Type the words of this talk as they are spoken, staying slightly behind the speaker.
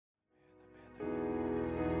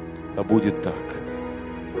Да будет так.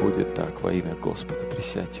 Будет так во имя Господа.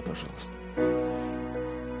 Присядьте, пожалуйста.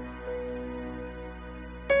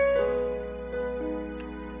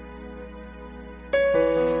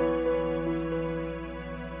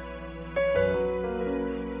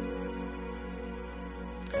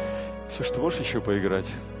 Все, что можешь еще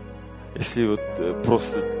поиграть? Если вот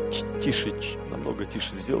просто тише, намного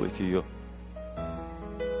тише сделайте ее.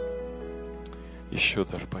 Еще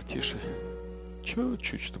даже потише.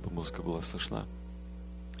 Чуть-чуть, чтобы музыка была слышна.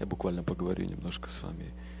 Я буквально поговорю немножко с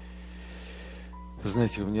вами.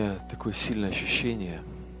 Знаете, у меня такое сильное ощущение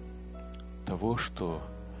того, что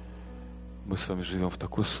мы с вами живем в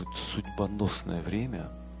такое судьбоносное время,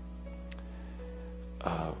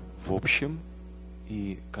 в общем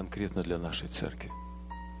и конкретно для нашей церкви.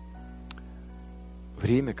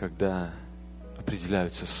 Время, когда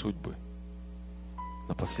определяются судьбы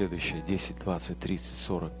на последующие 10, 20, 30,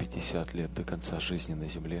 40, 50 лет до конца жизни на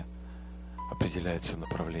земле. Определяется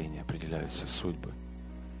направление, определяются судьбы.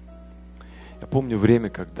 Я помню время,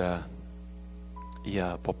 когда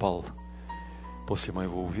я попал после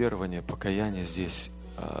моего уверования, покаяния здесь,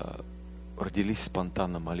 родились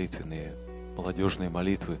спонтанно молитвенные, молодежные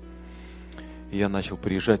молитвы. И я начал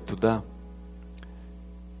приезжать туда.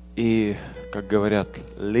 И, как говорят,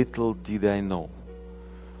 little did I know.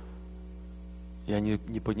 Я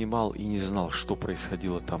не понимал и не знал, что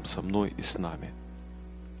происходило там со мной и с нами.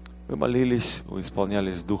 Мы молились, мы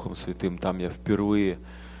исполнялись Духом Святым. Там я впервые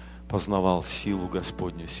познавал силу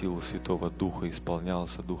Господню, силу Святого Духа,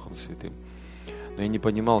 исполнялся Духом Святым. Но я не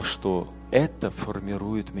понимал, что это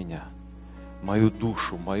формирует меня, мою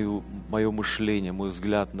душу, мое мышление, мой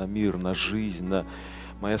взгляд на мир, на жизнь,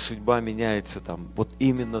 моя судьба меняется там. Вот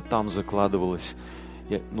именно там закладывалось,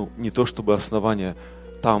 не то чтобы основание,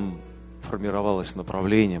 там формировалось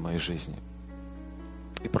направление моей жизни.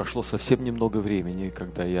 И прошло совсем немного времени,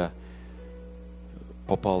 когда я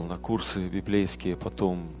попал на курсы библейские,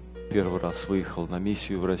 потом первый раз выехал на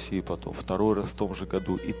миссию в Россию, потом второй раз в том же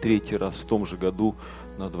году и третий раз в том же году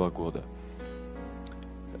на 2 года.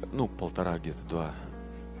 1,5 где-то, 2.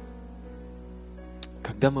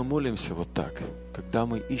 Когда мы молимся вот так, когда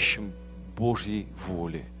мы ищем Божьей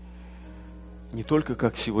воли, не только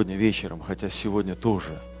как сегодня вечером, хотя сегодня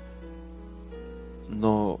тоже,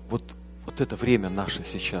 но вот это время наше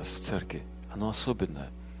сейчас в церкви, оно особенное.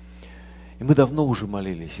 И мы давно уже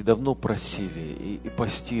молились, и давно просили, и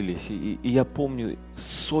постились. И я помню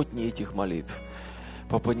сотни этих молитв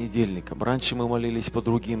по понедельникам. Раньше мы молились по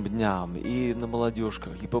другим дням, и на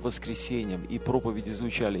молодежках, и по воскресеньям, и проповеди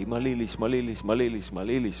звучали, и молились,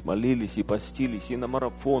 и постились, и на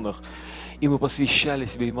марафонах. И мы посвящали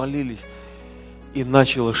себя, и молились. И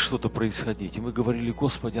начало что-то происходить. И мы говорили: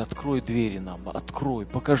 Господи, открой двери нам, открой,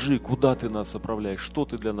 покажи, куда Ты нас направляешь, что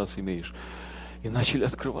Ты для нас имеешь. И начали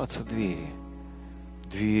открываться двери.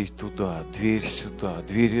 Дверь туда, дверь сюда,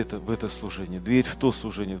 дверь в это служение, дверь в то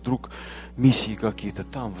служение. Вдруг миссии какие-то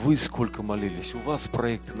там. Вы сколько молились, у вас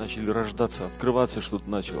проекты начали рождаться, открываться что-то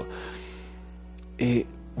начало. И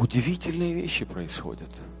удивительные вещи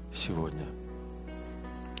происходят сегодня.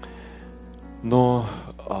 Но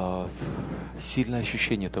сильное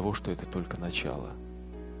ощущение того, что это только начало.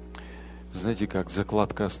 Знаете, как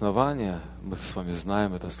закладка основания, мы с вами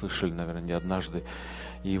знаем, это слышали, наверное, не однажды,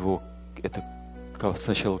 это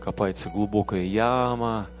сначала копается глубокая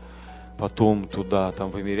яма, потом туда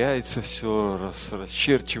там вымеряется все,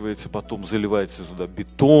 расчерчивается, потом заливается туда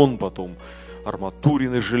бетон, потом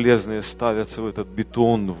арматурины железные ставятся в этот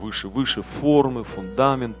бетон, выше формы,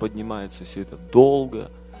 фундамент поднимается, все это долго,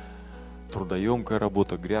 трудоемкая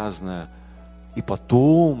работа, грязная. И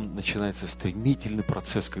потом начинается стремительный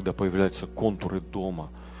процесс, когда появляются контуры дома,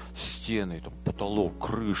 стены, там, потолок,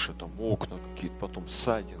 крыша, там, окна какие-то, потом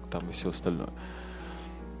сайдинг там, и все остальное.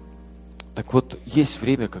 Так вот, есть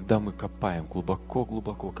время, когда мы копаем,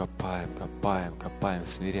 глубоко копаем,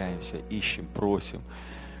 смиряемся, ищем, просим.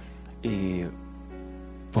 И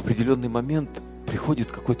в определенный момент приходит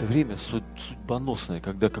какое-то время судьбоносное,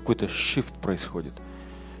 когда какой-то shift происходит.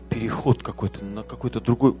 Переход какой-то на какой-то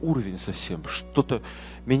другой уровень совсем, что-то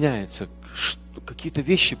меняется, какие-то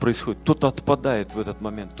вещи происходят, кто-то отпадает в этот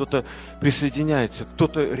момент, кто-то присоединяется,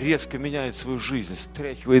 кто-то резко меняет свою жизнь,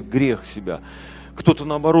 стряхивает грех себя, кто-то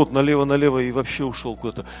наоборот налево и вообще ушел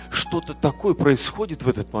куда-то. Что-то такое происходит в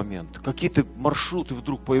этот момент, какие-то маршруты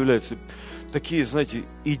вдруг появляются, такие, знаете,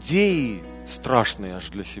 идеи страшные аж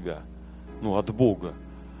для себя, от Бога.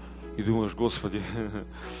 И думаешь: Господи,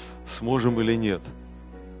 сможем или нет?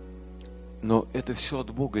 Но это все от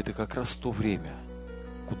Бога, это как раз то время,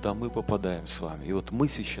 куда мы попадаем с вами. И вот мы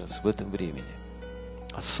сейчас в этом времени,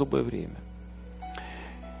 особое время.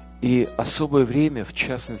 И особое время, в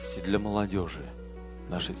частности, для молодежи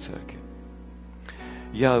нашей церкви.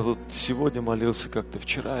 Я вот сегодня молился как-то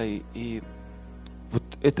вчера, и вот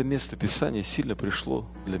это место Писания сильно пришло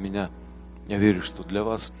для меня. Я верю, что для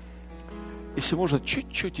вас. Если можно,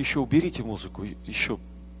 чуть-чуть еще уберите музыку, еще,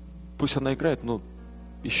 пусть она играет, но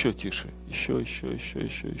еще тише, еще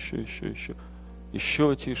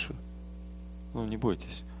тише. Ну, не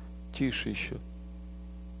бойтесь, тише еще.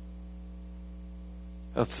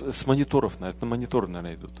 С мониторов, наверное, на монитор,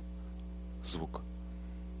 наверное, идут звук.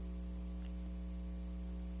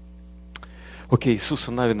 Окей,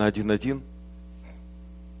 Иисуса Навина 1.1.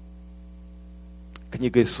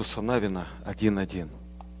 Книга Иисуса Навина 1.1.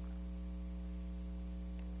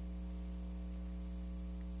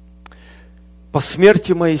 По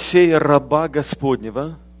смерти Моисея, раба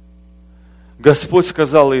Господнего, Господь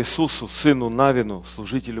сказал Иисусу, сыну Навину,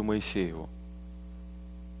 служителю Моисееву: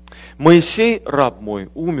 Моисей, раб мой,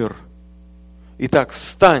 умер. Итак,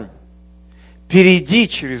 встань, перейди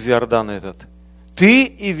через Иордан этот, ты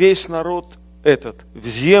и весь народ этот, в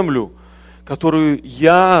землю, которую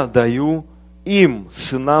я даю им,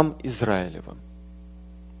 сынам Израилевым.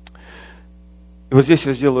 И вот здесь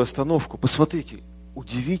я сделаю остановку. Посмотрите,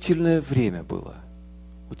 удивительное время было.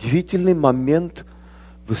 Удивительный момент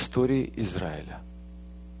в истории Израиля.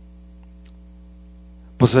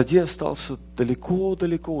 Позади остался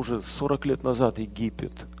далеко-далеко, уже 40 лет назад,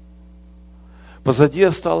 Египет. Позади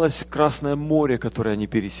осталось Красное море, которое они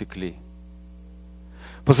пересекли.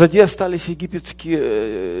 Позади остались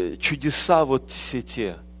египетские чудеса, вот все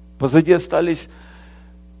те. Позади остались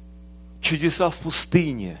чудеса в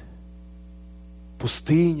пустыне.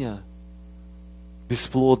 Пустыня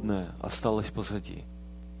бесплодная осталась позади.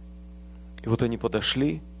 И вот они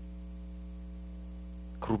подошли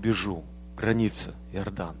к рубежу, граница,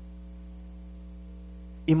 Иордан.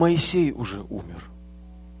 И Моисей уже умер.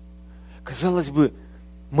 Казалось бы,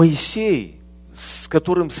 Моисей, с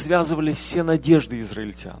которым связывались все надежды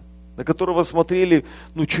израильтян, на которого смотрели,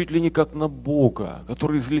 чуть ли не как на Бога,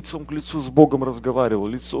 который лицом к лицу с Богом разговаривал,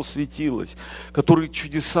 лицо светилось, который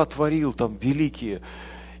чудеса творил там великие.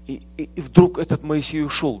 И вдруг этот Моисей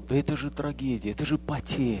ушел. Да это же трагедия, это же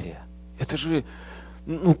потеря. Это же,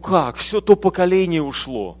 как, все то поколение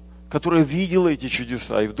ушло, которое видело эти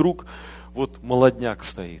чудеса. И вдруг вот молодняк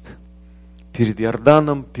стоит перед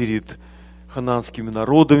Иорданом, перед хананскими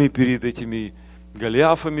народами, перед этими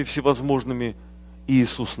Голиафами всевозможными. И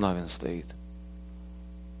Иисус Навин стоит.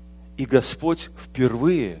 И Господь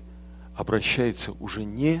впервые обращается уже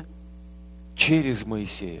не через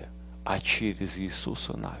Моисея, а через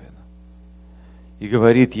Иисуса Навина. И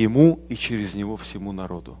говорит ему и через него всему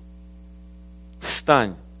народу: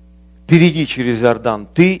 встань, перейди через Иордан,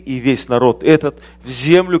 ты и весь народ этот, в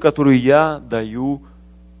землю, которую я даю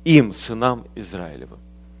им, сынам Израилевым.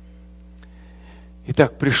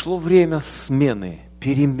 Итак, пришло время смены,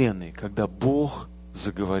 перемены, когда Бог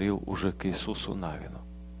заговорил уже к Иисусу Навину,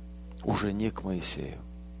 уже не к Моисею.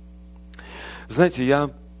 Знаете, я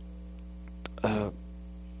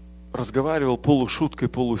разговаривал полушуткой,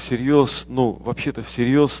 полусерьез, вообще-то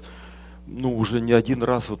всерьез, уже не один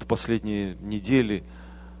раз вот в последние недели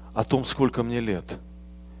о том, сколько мне лет.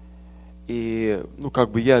 И,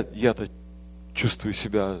 я-то чувствую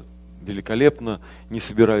себя великолепно, не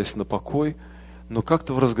собираюсь на покой, но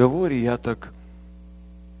как-то в разговоре я так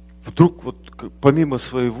вдруг, помимо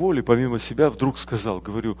своей воли, помимо себя, вдруг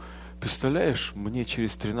говорю: представляешь, мне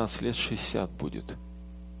через 13 лет 60 будет.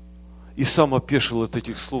 И сам опешил от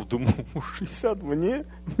этих слов, думаю: 60 мне?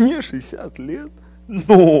 Мне 60 лет?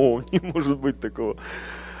 Не может быть такого.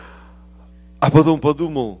 А потом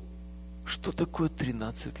подумал, что такое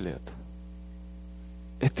 13 лет?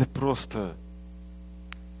 Это просто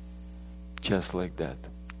just like that.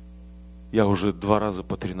 Я уже 2 раза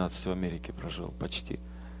по 13 в Америке прожил, почти.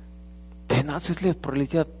 13 лет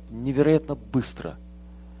пролетят невероятно быстро.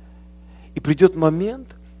 И придет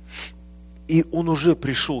момент, и он уже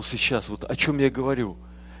пришел сейчас, вот о чем я говорю,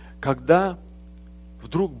 когда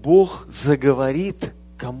вдруг Бог заговорит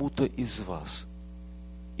кому-то из вас,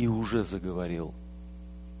 и уже заговорил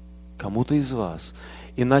кому-то из вас,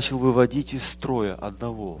 и начал выводить из строя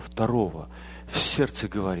одного, второго, в сердце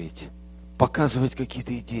говорить, показывать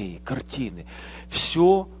какие-то идеи, картины.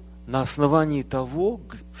 Все на основании того,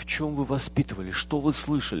 в чем вы воспитывали, что вы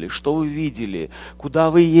слышали, что вы видели, куда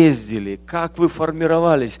вы ездили, как вы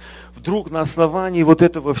формировались. Вдруг на основании вот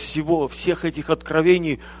этого всего, всех этих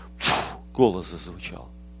откровений, голос зазвучал.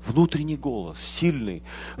 Внутренний голос, сильный.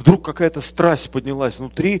 Вдруг какая-то страсть поднялась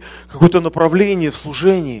внутри, какое-то направление в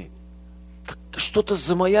служении. что-то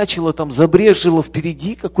замаячило, там, забрежило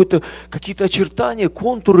впереди, какие-то очертания,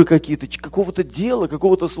 контуры какие-то, какого-то дела,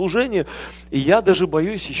 какого-то служения. И я даже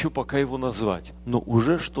боюсь еще пока его назвать. Но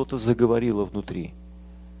уже что-то заговорило внутри.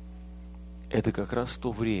 Это как раз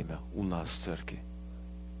то время у нас в церкви.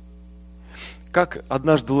 Как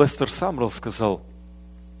однажды Лестер Самрелл сказал,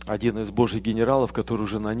 один из божьих генералов, который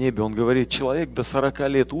уже на небе, он говорит, человек до 40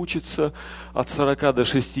 лет учится, от 40 до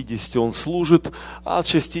 60 он служит, а от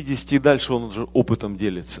 60 и дальше он уже опытом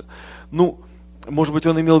делится. Ну, может быть,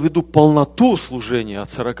 он имел в виду полноту служения от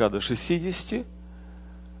 40 до 60, то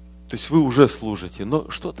есть вы уже служите, но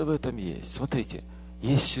что-то в этом есть. Смотрите,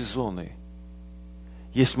 есть сезоны,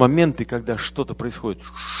 есть моменты, когда что-то происходит,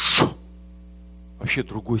 вообще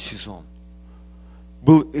другой сезон.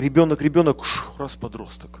 Был ребенок, раз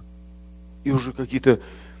подросток. И уже какие-то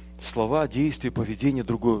слова, действия, поведение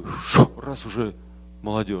другое. Раз уже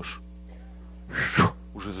молодежь.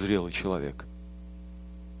 Уже зрелый человек.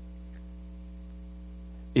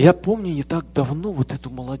 И я помню не так давно вот эту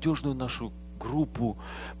молодежную нашу группу.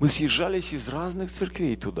 Мы съезжались из разных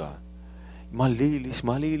церквей туда. Молились.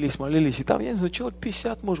 И там, я не знаю, человек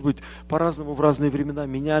 50, может быть, по-разному в разные времена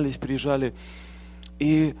менялись, приезжали.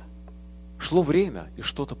 И шло время, и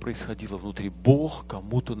что-то происходило внутри. Бог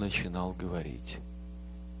кому-то начинал говорить.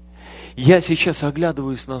 Я сейчас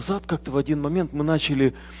оглядываюсь назад, как-то в один момент мы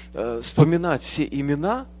начали вспоминать все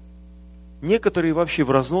имена. Некоторые вообще в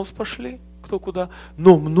разнос пошли, кто куда.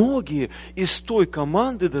 Но многие из той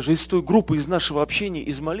команды, даже из той группы, из нашего общения,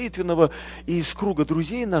 из молитвенного и из круга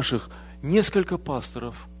друзей наших, несколько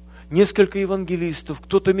пасторов, несколько евангелистов,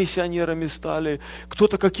 кто-то миссионерами стали,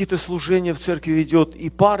 кто-то какие-то служения в церкви ведет, и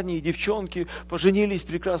парни, и девчонки поженились,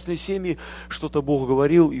 прекрасные семьи, что-то Бог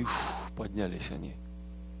говорил, и поднялись они.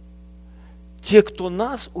 Те, кто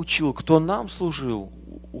нас учил, кто нам служил,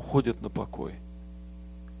 уходят на покой.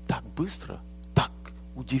 Так быстро, так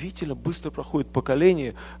удивительно быстро проходит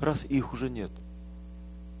поколение, раз их уже нет.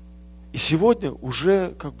 И сегодня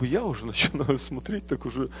уже, я уже начинаю смотреть, так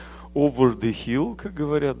уже over the hill, как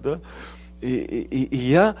говорят, да. И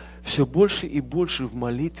я все больше и больше в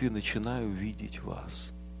молитве начинаю видеть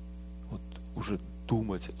вас. Вот уже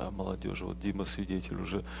думать о молодежи. Вот Дима свидетель,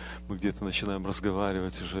 уже мы где-то начинаем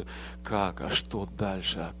разговаривать уже, как, а что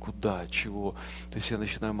дальше, а куда, чего. То есть я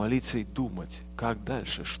начинаю молиться и думать, как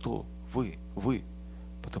дальше, что, вы.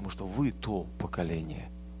 Потому что вы то поколение,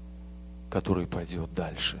 которое пойдет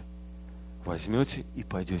дальше. Возьмете и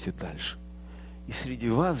пойдете дальше. И среди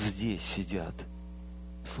вас здесь сидят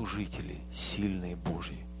служители, сильные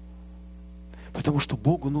Божьи. Потому что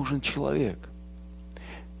Богу нужен человек.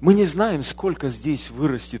 Мы не знаем, сколько здесь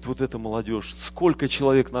вырастет вот эта молодежь, сколько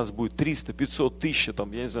человек нас будет, 300, 500, 1000, я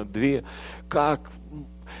не знаю, 2. Как?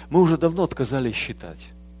 Мы уже давно отказались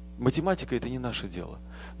считать. Математика – это не наше дело.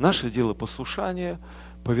 Наше дело послушание,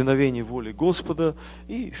 повиновение воле Господа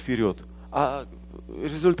и вперед. А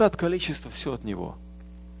результат, количество, все от Него.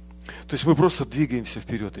 То есть мы просто двигаемся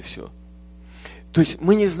вперед и все. То есть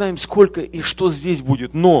мы не знаем, сколько и что здесь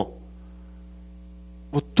будет, но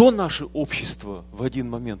вот то наше общество в один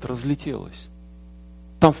момент разлетелось.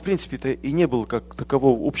 Там, в принципе-то, и не было как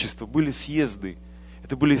такового общества, были съезды.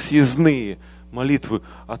 Это были съездные молитвы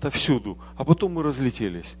отовсюду. А потом мы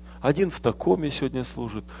разлетелись. Один в Такоме сегодня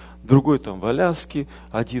служит, другой там в Аляске,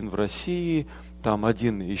 один в России, там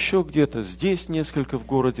один еще где-то, здесь несколько в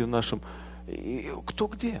городе нашем. И кто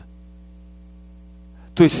где?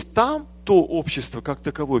 То есть там то общество как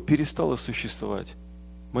таковое перестало существовать.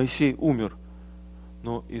 Моисей умер,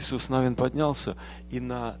 но Иисус Навин поднялся, и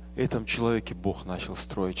на этом человеке Бог начал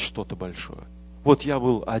строить что-то большое. Вот я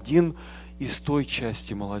был один из той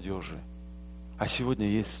части молодежи, а сегодня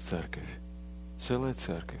есть церковь, целая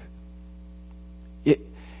церковь.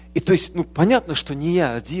 И то есть, понятно, что не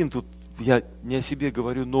я один тут, я не о себе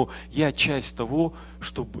говорю, но я часть того,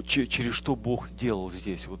 через что Бог делал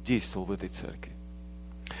здесь, вот действовал в этой церкви.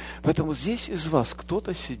 Поэтому здесь из вас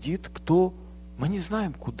кто-то сидит, мы не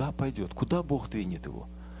знаем, куда пойдет, куда Бог двинет его.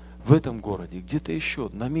 В этом городе, где-то еще,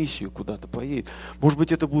 на миссию куда-то поедет. Может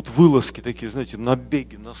быть, это будут вылазки такие, знаете,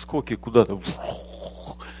 набеги, наскоки куда-то.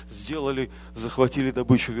 Сделали, захватили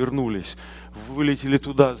добычу, вернулись. Вылетели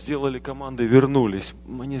туда, сделали команды, вернулись.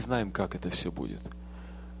 Мы не знаем, как это все будет.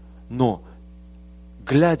 Но,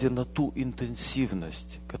 глядя на ту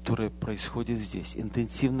интенсивность, которая происходит здесь,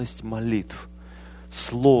 интенсивность молитв,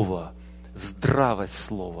 слова, здравость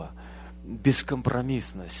слова,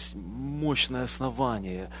 бескомпромиссность, мощное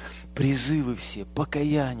основание, призывы все,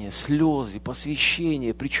 покаяние, слезы,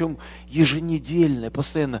 посвящение, причем еженедельное,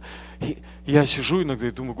 постоянно. И я сижу иногда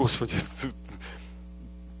и думаю, Господи,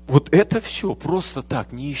 вот это все просто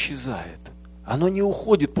так не исчезает. Оно не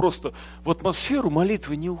уходит просто, в атмосферу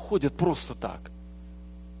молитвы не уходит просто так.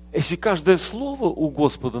 Если каждое слово у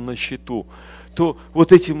Господа на счету, то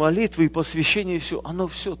вот эти молитвы и посвящение, и все, оно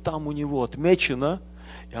все там у Него отмечено,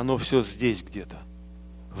 и оно все здесь где-то,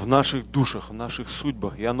 в наших душах, в наших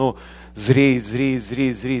судьбах, и оно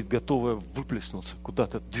зреет, готовое выплеснуться,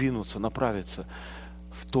 куда-то двинуться, направиться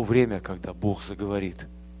в то время, когда Бог заговорит.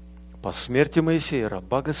 По смерти Моисея,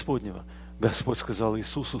 раба Господнего, Господь сказал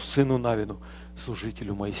Иисусу, сыну Навину,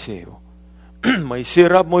 служителю Моисееву: Моисей,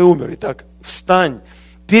 раб мой, умер. Итак, встань,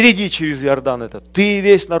 перейди через Иордан этот, ты и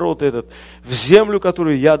весь народ этот, в землю,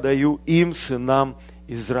 которую я даю им, сынам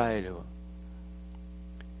Израилеву.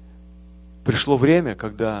 Пришло время,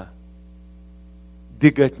 когда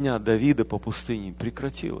беготня Давида по пустыне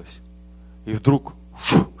прекратилась. И вдруг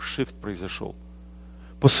шифт произошел.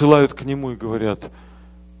 Посылают к нему и говорят: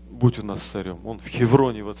 будь у нас царем. Он в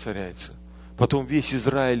Хевроне воцаряется. Потом весь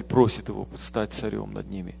Израиль просит его стать царем над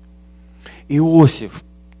ними. Иосиф,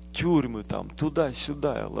 тюрьмы там,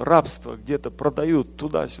 туда-сюда, рабство где-то продают,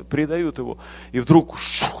 туда-сюда, предают его. И вдруг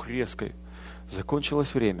резко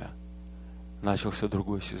закончилось время. Начался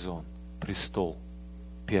другой сезон. Престол,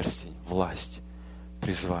 перстень, власть,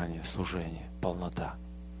 призвание, служение, полнота.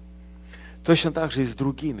 Точно так же и с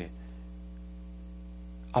другими.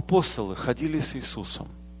 Апостолы ходили с Иисусом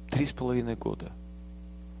 3,5 года.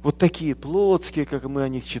 Вот такие плотские, как мы о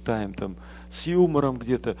них читаем, там, с юмором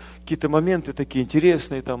где-то, какие-то моменты такие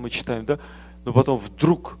интересные там мы читаем, да? Но потом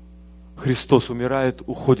вдруг Христос умирает,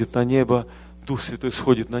 уходит на небо, Дух Святой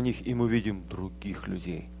сходит на них, и мы видим других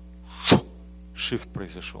людей. Шифт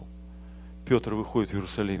произошел. Петр выходит в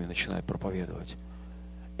Иерусалим и начинает проповедовать.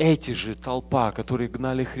 Эти же толпа, которые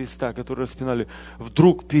гнали Христа, которые распинали,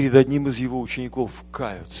 вдруг перед одним из его учеников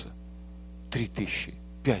каются. 3000,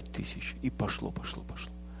 5000, и пошло.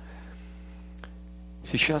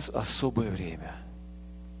 Сейчас особое время.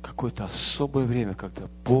 Какое-то особое время, когда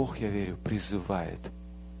Бог, я верю, призывает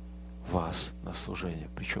вас на служение,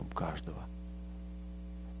 причем каждого.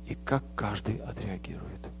 И как каждый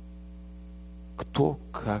отреагирует. Кто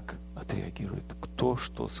как отреагирует, кто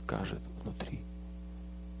что скажет внутри.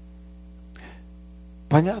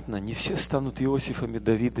 Понятно, не все станут Иосифами,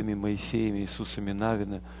 Давидами, Моисеями, Иисусами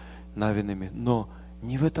Навинами, но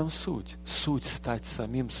не в этом суть. Суть стать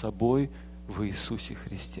самим собой в Иисусе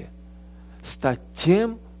Христе. Стать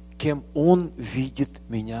тем, кем Он видит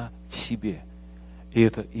меня в себе. И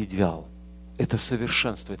это идеал, это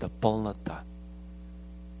совершенство, это полнота.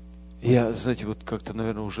 И я, знаете, вот как-то,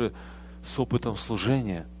 наверное, уже с опытом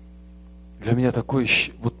служения, для меня такое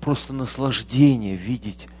вот просто наслаждение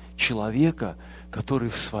видеть человека, который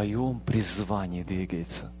в своем призвании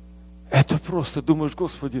двигается. Это просто, думаешь,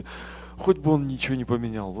 Господи, хоть бы он ничего не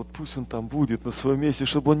поменял, вот пусть он там будет на своем месте,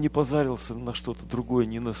 чтобы он не позарился на что-то другое,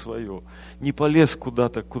 не на свое, не полез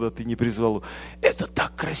куда-то, куда ты не призвал. Это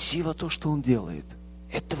так красиво, то, что он делает.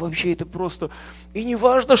 Это вообще, это просто... И не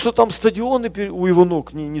важно, что там стадионы у его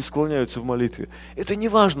ног не склоняются в молитве. Это не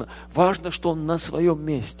важно. Важно, что он на своем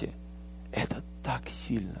месте. Это так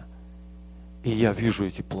сильно. И я вижу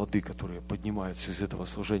эти плоды, которые поднимаются из этого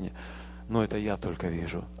служения. Но это я только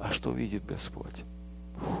вижу. А что видит Господь?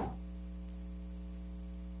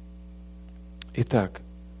 Итак,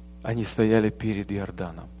 они стояли перед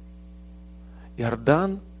Иорданом.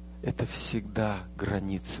 Иордан – это всегда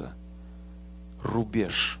граница,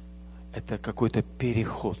 рубеж. Это какой-то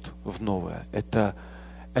переход в новое. Это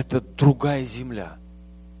другая земля.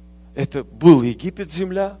 Это был Египет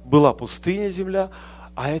земля, была пустыня земля,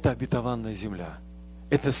 а это обетованная земля.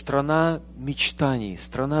 Это страна мечтаний,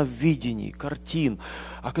 страна видений, картин,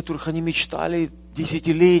 о которых они мечтали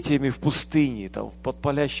десятилетиями в пустыне, там, под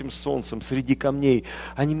палящим солнцем, среди камней.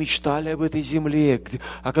 Они мечтали об этой земле,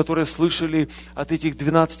 о которой слышали от этих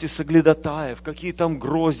 12 соглядатаев, какие там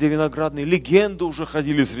гроздья виноградные, легенды уже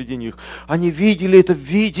ходили среди них. Они видели это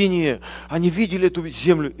видение, они видели эту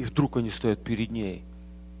землю, и вдруг они стоят перед ней.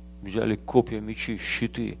 Взяли копья, мечи,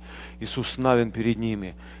 щиты. Иисус Навин перед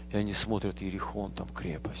ними. И они смотрят: Иерихон, там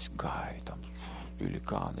крепость, Гай, там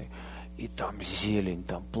великаны. И там зелень,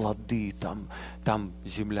 там плоды, там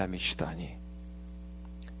земля мечтаний.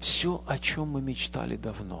 Все, о чем мы мечтали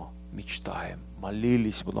давно, мечтаем,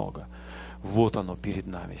 молились много. Вот оно перед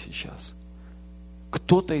нами сейчас.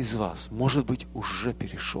 Кто-то из вас, может быть, уже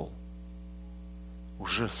перешел.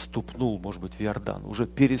 Уже ступнул, может быть, в Иордан, уже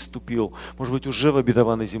переступил, может быть, уже в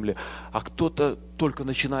обетованной земле, а кто-то только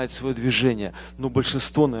начинает свое движение, но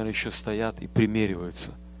большинство, наверное, еще стоят и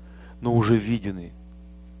примериваются, но уже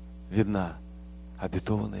видна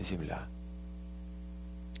обетованная земля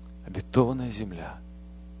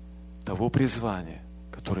того призвания,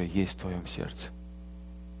 которое есть в твоем сердце.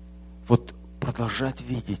 Вот продолжать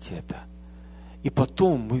видеть это. И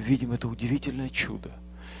потом мы видим это удивительное чудо.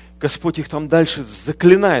 Господь их там дальше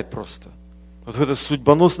заклинает просто. Вот в это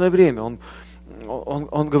судьбоносное время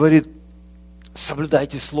Он говорит: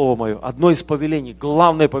 соблюдайте Слово Мое. Одно из повелений,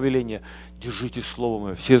 главное повеление: держите Слово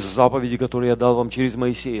Мое. Все заповеди, которые я дал вам через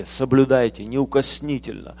Моисея, соблюдайте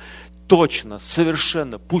неукоснительно, точно,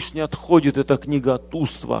 совершенно. Пусть не отходит эта книга от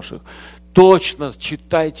уст ваших. Точно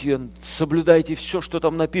читайте ее, соблюдайте все, что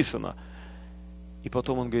там написано. И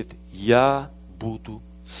потом Он говорит: я буду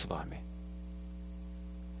с вами.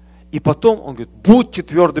 И потом Он говорит: будьте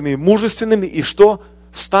твердыми и мужественными, и что?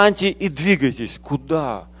 Встаньте и двигайтесь.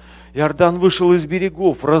 Куда? Иордан вышел из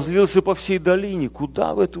берегов, разлился по всей долине.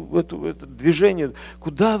 Куда в это движение,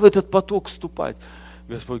 куда в этот поток вступать?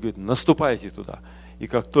 Господь говорит: наступайте туда. И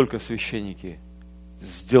как только священники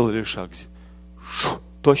сделали шаг,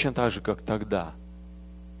 точно так же, как тогда,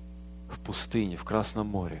 в пустыне, в Красном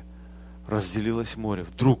море, разделилось море,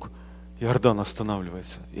 вдруг Иордан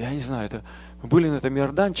останавливается. Я не знаю, мы были на этом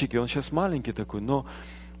Иорданчике, он сейчас маленький такой, но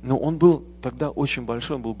он был тогда очень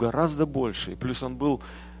большой, он был гораздо больше. Плюс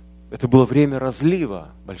это было время разлива,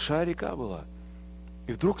 большая река была.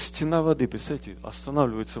 И вдруг стена воды, представьте,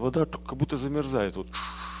 останавливается вода, как будто замерзает, вот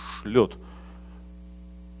лед.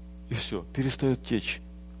 И все, перестает течь,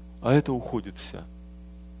 а это уходит вся.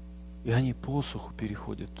 И они по суху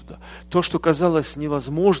переходят туда. То, что казалось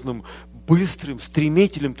невозможным, быстрым,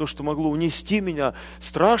 стремительным, то, что могло унести меня,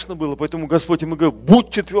 страшно было. Поэтому Господь ему говорил: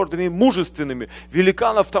 будьте твердыми и мужественными,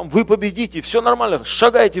 великанов там вы победите, все нормально,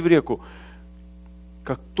 шагайте в реку.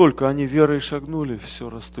 Как только они верой шагнули, все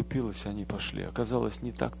расступилось, они пошли. Оказалось,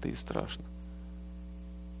 не так-то и страшно.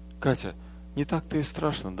 Катя, не так-то и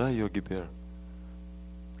страшно, да, Йоги Бер?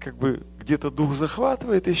 Как бы где-то дух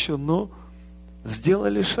захватывает еще, но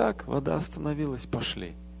сделали шаг, вода остановилась,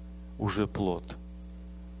 пошли. Уже плод.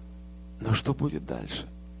 Но что будет дальше?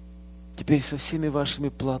 Теперь со всеми вашими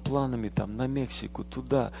планами там на Мексику,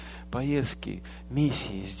 туда, поездки,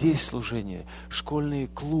 миссии, здесь служение, школьные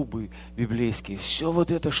клубы библейские, все вот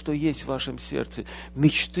это, что есть в вашем сердце,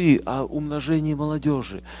 мечты о умножении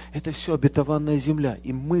молодежи, это все обетованная земля.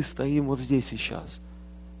 И мы стоим вот здесь сейчас.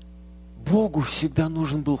 Богу всегда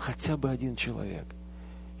нужен был хотя бы один человек.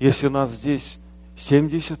 Если нас здесь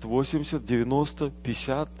 70, 80, 90,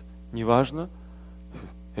 50, неважно,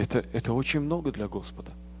 это очень много для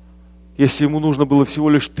Господа. Если ему нужно было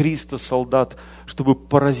всего лишь 300 солдат, чтобы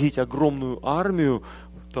поразить огромную армию,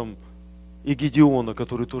 там, и Гедеона,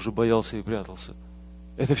 который тоже боялся и прятался,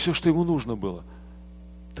 это все, что ему нужно было,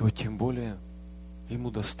 то тем более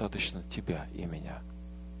ему достаточно тебя и меня.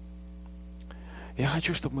 Я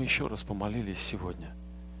хочу, чтобы мы еще раз помолились сегодня.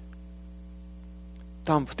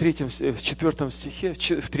 Там в 4 стихе,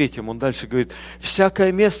 в 3 он дальше говорит: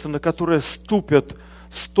 всякое место, на которое ступят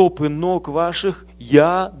стопы ног ваших,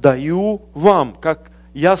 я даю вам, как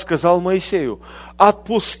я сказал Моисею, от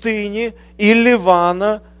пустыни и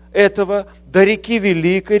Ливана этого до реки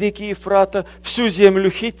Великой, реки Ефрата, всю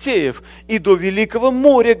землю хиттеев и до Великого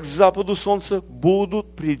моря к западу солнца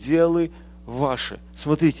будут пределы ваши.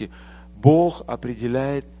 Смотрите, Бог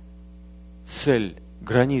определяет цель,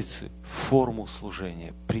 границы, форму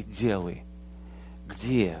служения, пределы.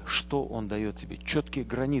 Где, что Он дает тебе, четкие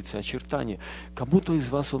границы, очертания. Кому-то из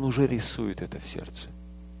вас Он уже рисует это в сердце.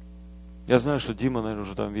 Я знаю, что Дима, наверное,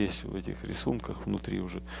 уже там весь в этих рисунках внутри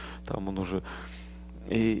уже, там он уже,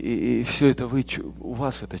 и все это у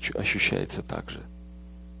вас это ощущается так же.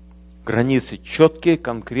 Границы четкие,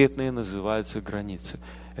 конкретные называются границы.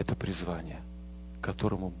 Это призвание, к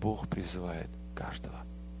которому Бог призывает каждого.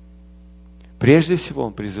 Прежде всего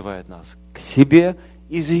Он призывает нас к себе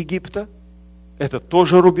из Египта. Это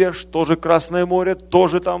тоже рубеж, тоже Красное море,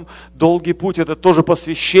 тоже там долгий путь, это тоже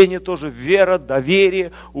посвящение, тоже вера,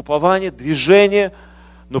 доверие, упование, движение.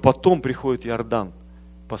 Но потом приходит Иордан,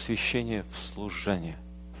 посвящение в служение,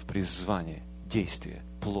 в призвание, действие,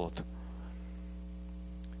 плод.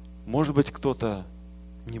 Может быть, кто-то,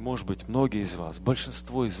 не может быть, многие из вас,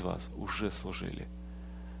 большинство из вас уже служили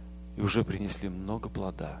и уже принесли много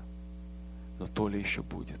плода. Но то ли еще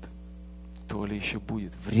будет. То ли еще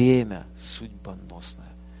будет. Время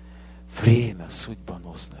судьбоносное. Время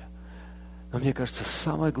судьбоносное. Но мне кажется,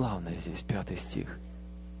 самое главное здесь, 5 стих.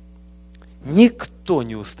 Никто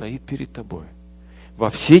не устоит перед тобой во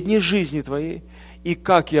все дни жизни твоей. И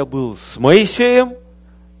как я был с Моисеем,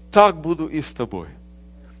 так буду и с тобой.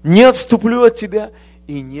 Не отступлю от тебя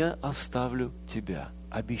и не оставлю тебя.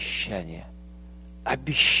 Обещание.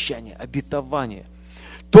 Обещание, обетование.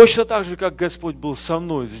 Точно так же, как Господь был со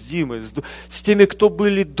мной, с Димой, с теми, кто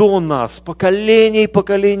были до нас, поколение и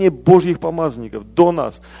поколение Божьих помазанников до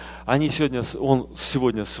нас. Он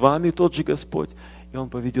сегодня с вами, тот же Господь, и Он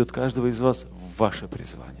поведет каждого из вас в ваше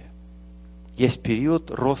призвание. Есть период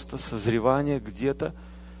роста, созревания где-то,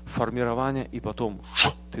 формирования, и потом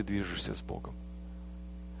ты движешься с Богом.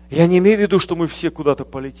 Я не имею в виду, что мы все куда-то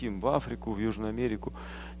полетим, в Африку, в Южную Америку.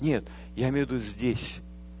 Нет, я имею в виду здесь,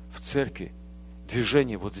 в церкви,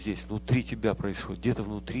 движение вот здесь, внутри тебя происходит, где-то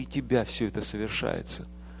внутри тебя все это совершается.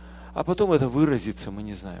 А потом это выразится, мы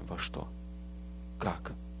не знаем во что.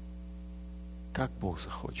 Как? Как Бог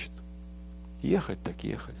захочет. Ехать так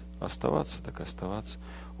ехать, оставаться так оставаться,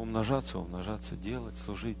 умножаться, делать,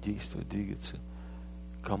 служить, действовать, двигаться.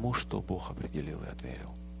 Кому что Бог определил и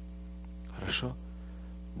отверил. Хорошо?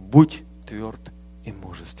 Будь тверд и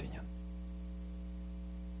мужественен.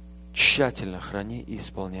 Тщательно храни и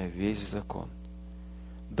исполняй весь закон.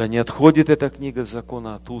 Да не отходит эта книга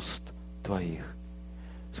закона от уст твоих.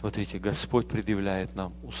 Смотрите, Господь предъявляет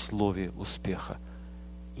нам условия успеха.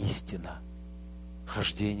 Истина.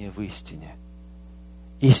 Хождение в истине.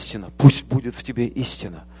 Истина. Пусть будет в тебе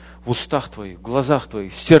истина. В устах твоих, в глазах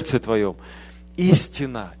твоих, в сердце твоем.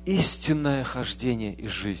 Истина. Истинное хождение и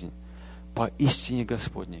жизнь. По истине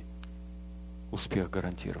Господней успех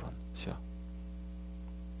гарантирован. Все.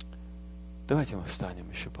 Давайте мы встанем,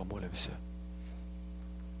 еще помолимся.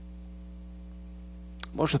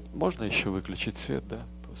 Можно еще выключить свет, да?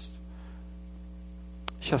 Просто.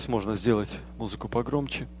 Сейчас можно сделать музыку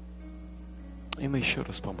погромче. И мы еще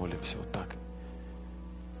раз помолимся вот так.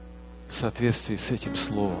 В соответствии с этим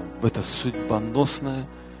словом, в это судьбоносное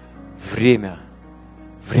время,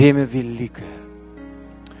 время великое.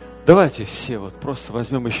 Давайте все вот просто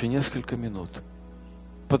возьмем еще несколько минут.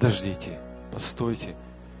 Подождите, постойте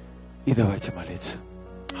и давайте молиться.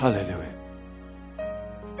 Аллилуйя.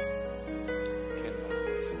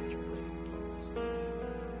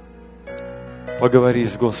 Поговори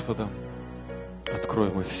с Господом, открой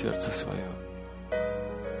ему сердце свое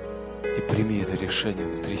и прими это решение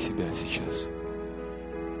внутри себя сейчас.